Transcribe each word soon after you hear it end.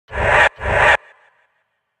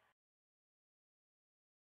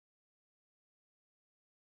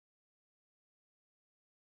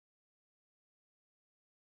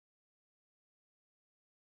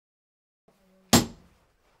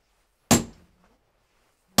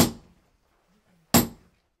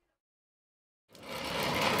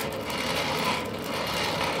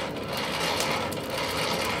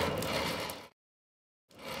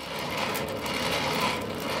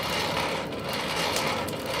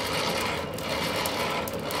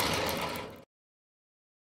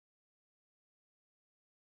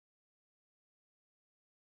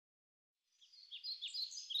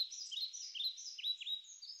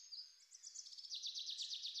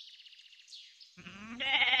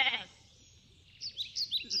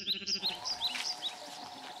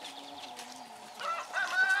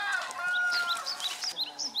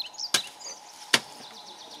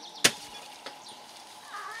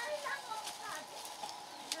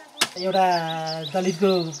एउटा दलितको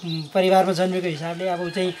परिवारमा जन्मेको हिसाबले अब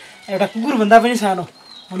चाहिँ एउटा कुकुरभन्दा पनि सानो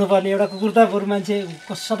हुनुपर्ने एउटा कुकुर त बरु मान्छे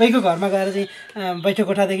सबैको घरमा गएर चाहिँ बैठक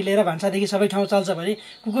कोठादेखि लिएर भान्सादेखि सबै ठाउँ चल्छ भने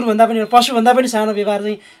कुकुरभन्दा पनि पशुभन्दा पनि सानो व्यवहार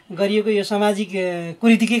चाहिँ गरिएको यो सामाजिक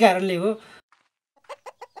कुरीतिकै कारणले हो।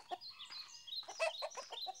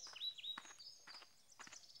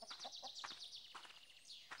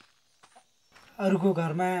 अरूको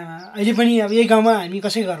घरमा अहिले पनि अब यही गाउँमा हामी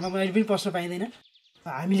कसैको घरमा अहिले पनि पस्न पाइँदैन।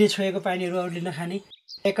 हामीले छोएको पानीहरू अरूले नखाने,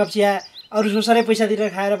 एक कप चिया अरू सोसरै पैसा तिरेर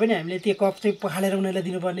खाएर पनि हामीले त्यो कप चाहिँ पखालेर उनीहरूलाई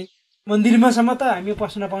दिनुपर्ने, मन्दिरमासम्म त हामी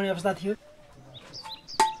पस्न नपाउने अवस्था थियो।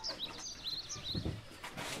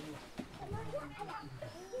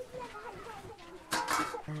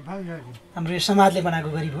 हाम्रो यो समाजले बनाएको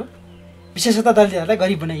गरिब हो, विशेषतः दलितहरूलाई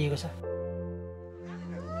गरिब बनाइएको छ।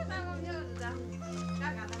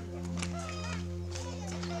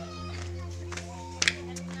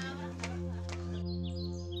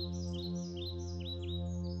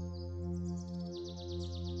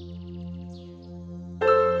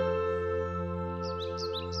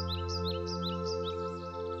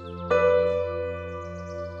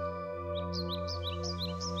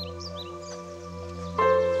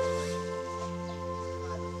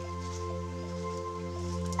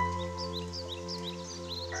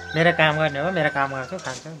 मेरो काम गर्ने हो, मेरो काम गर्छु,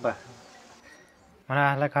 खान्छु, बस। मलाई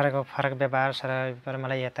आफूलाई गरेको फरक व्यवहार सर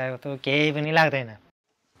मलाई यताउता केही पनि लाग्दैन।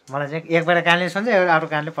 मलाई चाहिँ एकबाट कानले सुन्छ, एउटा अरू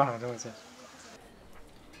कानले पढाउँछ हुन्छ।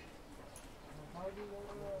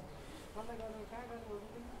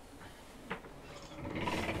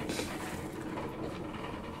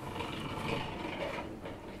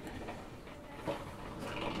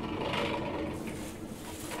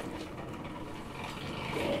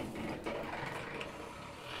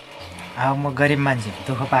 अब म गरिब मान्छे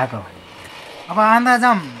दुःख पाएको, अब अन्त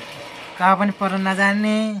जाऊँ कहाँ पनि पर्न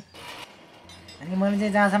नजान्ने, अनि मैले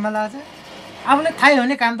चाहिँ जहाँसम्म लाग्छ आफूलाई थाहै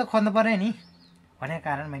हुने काम त खोज्नु पऱ्यो नि भनेको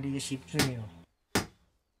कारण मैले यो सिप चुनेँ हो।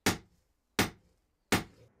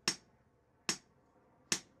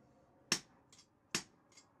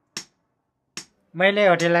 मैले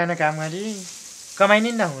होटेल लाने काम गरेँ, कमाइ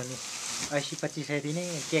नै नहुने 80-25 सय दिने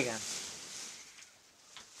के काम।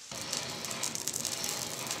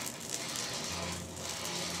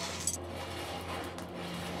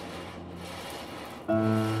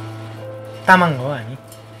 तामाङ हो हामी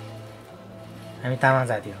तामाङ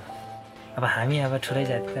जाति हो। अब हामी अब ठुलै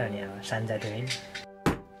जाति त अनि अब सानो जाति होइन।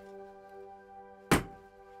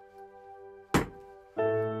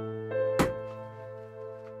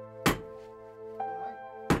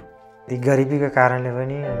 गरिबीको कारणले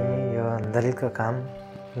पनि अनि यो दलितको काम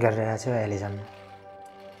गरिरहेको छु अहिलेसम्म।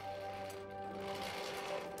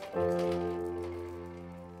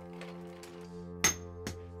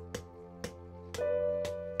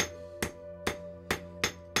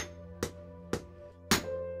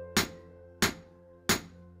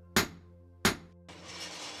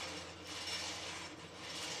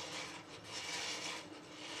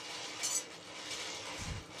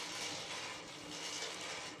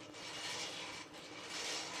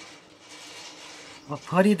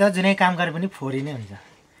 फोरी त जुनै काम गरे पनि फोरी नै हुन्छ,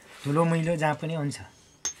 ठुलो मैलो जहाँ पनि हुन्छ।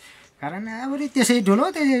 कारण अब त्यसै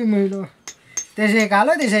ठुलो त्यसै मैलो, त्यसै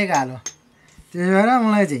कालो त्यसै कालो, त्यसै भएर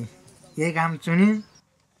मलाई चाहिँ यही काम चुन्यो।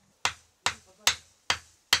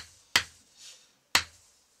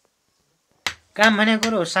 काम भनेको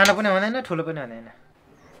कुरो सानो पनि हुँदैन ठुलो पनि हुँदैन,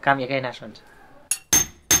 काम एकै नास हुन्छ।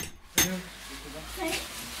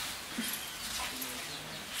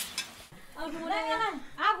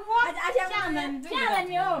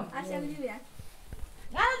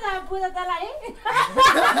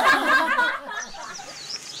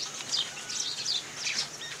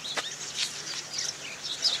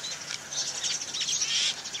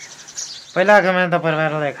 पहिलाको बेला त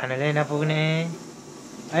परिवारलाई खानाले नपुग्ने,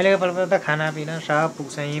 अहिलेको परिवार त खानापिना सब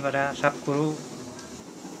पुग्छ यहीँबाट सब कुरो।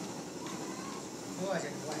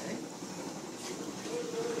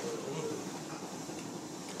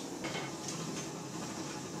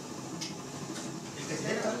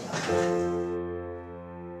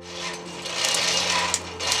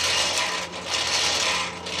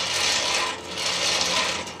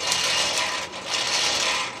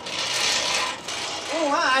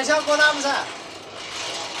 को नाम छ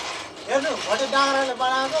हेर्नु, भोटे डाँग्राले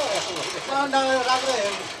बनाएको डाँग्रा राम्रो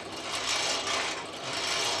हेर्नु।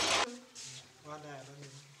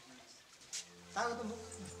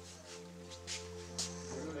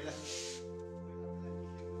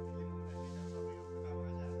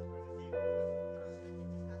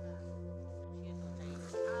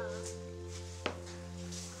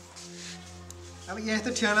 अब यस्तो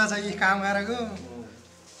ठेला छ यी काम गरेको।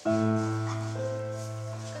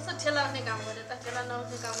 ठेला उठ्ने काम गरे त ठेला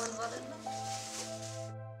नउठ्ने काम गर्नु पर्दैन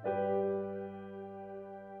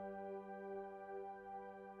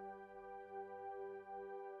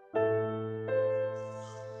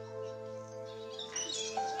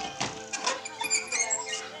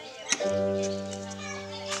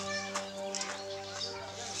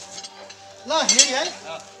ल हेरी है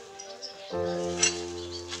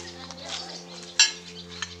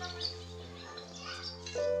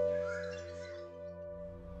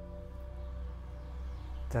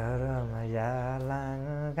तर मयालाङ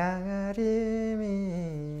गाङरिमी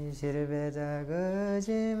सिरबेजाग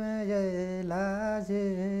जिमयलाजी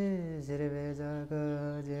सिरबेजाग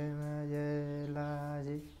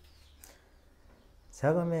जिमयलाजी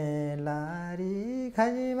जगमेलारी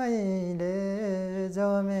खाजिमैले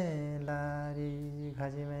जगमेलारी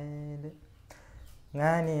खाजिमैले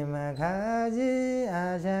गानीमा खाजी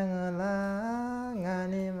आस्याङला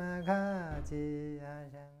गानीमा खाजी